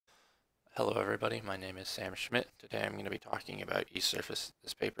Hello everybody, my name is Sam Schmidt. Today I'm going to be talking about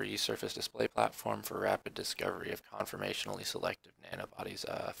this paper, Yeast Surface Display Platform for Rapid Discovery of Conformationally Selective Nanobodies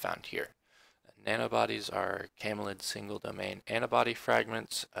found here. Nanobodies are camelid single-domain antibody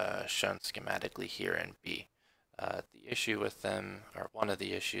fragments shown schematically here in B. The issue with them, or one of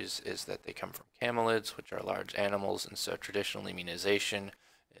the issues, is that they come from camelids, which are large animals, and so traditional immunization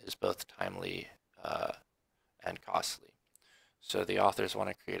is both timely and costly. So the authors want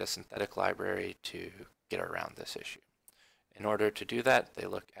to create a synthetic library to get around this issue. In order to do that, they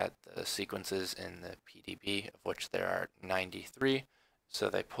look at the sequences in the PDB, of which there are 93. So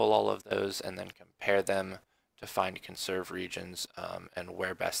they pull all of those and then compare them to find conserved regions and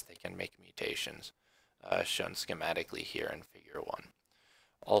where best they can make mutations, shown schematically here in Figure 1.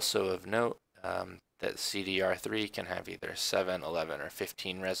 Also of note that CDR3 can have either 7, 11, or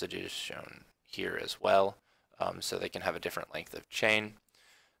 15 residues, shown here as well. So they can have a different length of chain.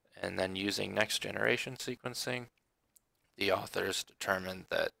 And then using next generation sequencing, the authors determined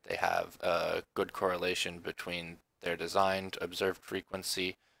that they have a good correlation between their designed observed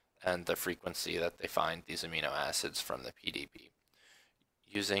frequency and the frequency that they find these amino acids from the PDB.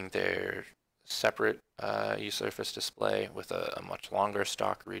 Using their separate yeast surface display with a much longer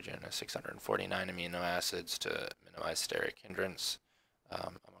stalk region of 649 amino acids to minimize steric hindrance,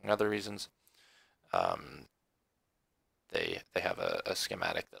 among other reasons, they have a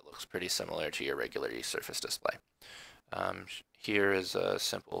schematic that looks pretty similar to your regular yeast surface display. Here is a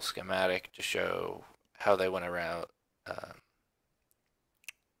simple schematic to show how they went around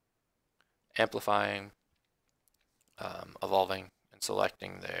amplifying, evolving, and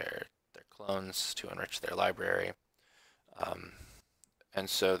selecting their clones to enrich their library. And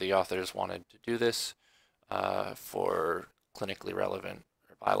so the authors wanted to do this for clinically relevant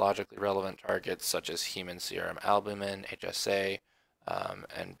biologically relevant targets such as human serum albumin, HSA,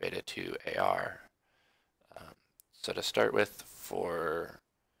 and beta-2-AR. So to start with, for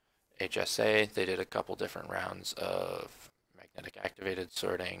HSA, they did a couple different rounds of magnetic activated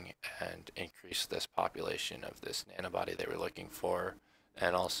sorting and increased this population of this nanobody they were looking for,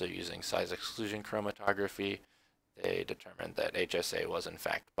 and also using size exclusion chromatography, they determined that HSA was in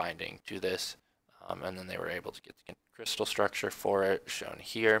fact binding to this. And then they were able to get the crystal structure for it, shown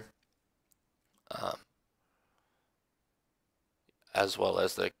here, as well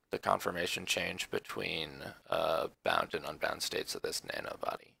as the conformation change between bound and unbound states of this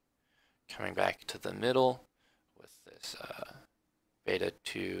nanobody. Coming back to the middle with this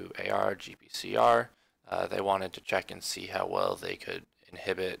beta-2-AR GPCR, they wanted to check and see how well they could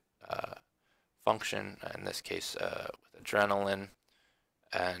inhibit function, in this case with adrenaline,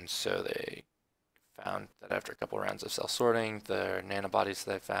 and so they found that after a couple rounds of cell sorting, the nanobodies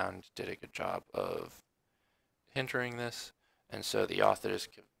they found did a good job of hindering this, and so the authors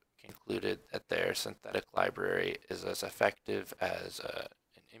concluded that their synthetic library is as effective as an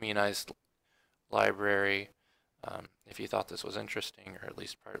immunized library. If you thought this was interesting, or at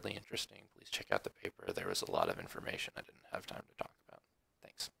least partly interesting, please check out the paper. There was a lot of information I didn't have time to talk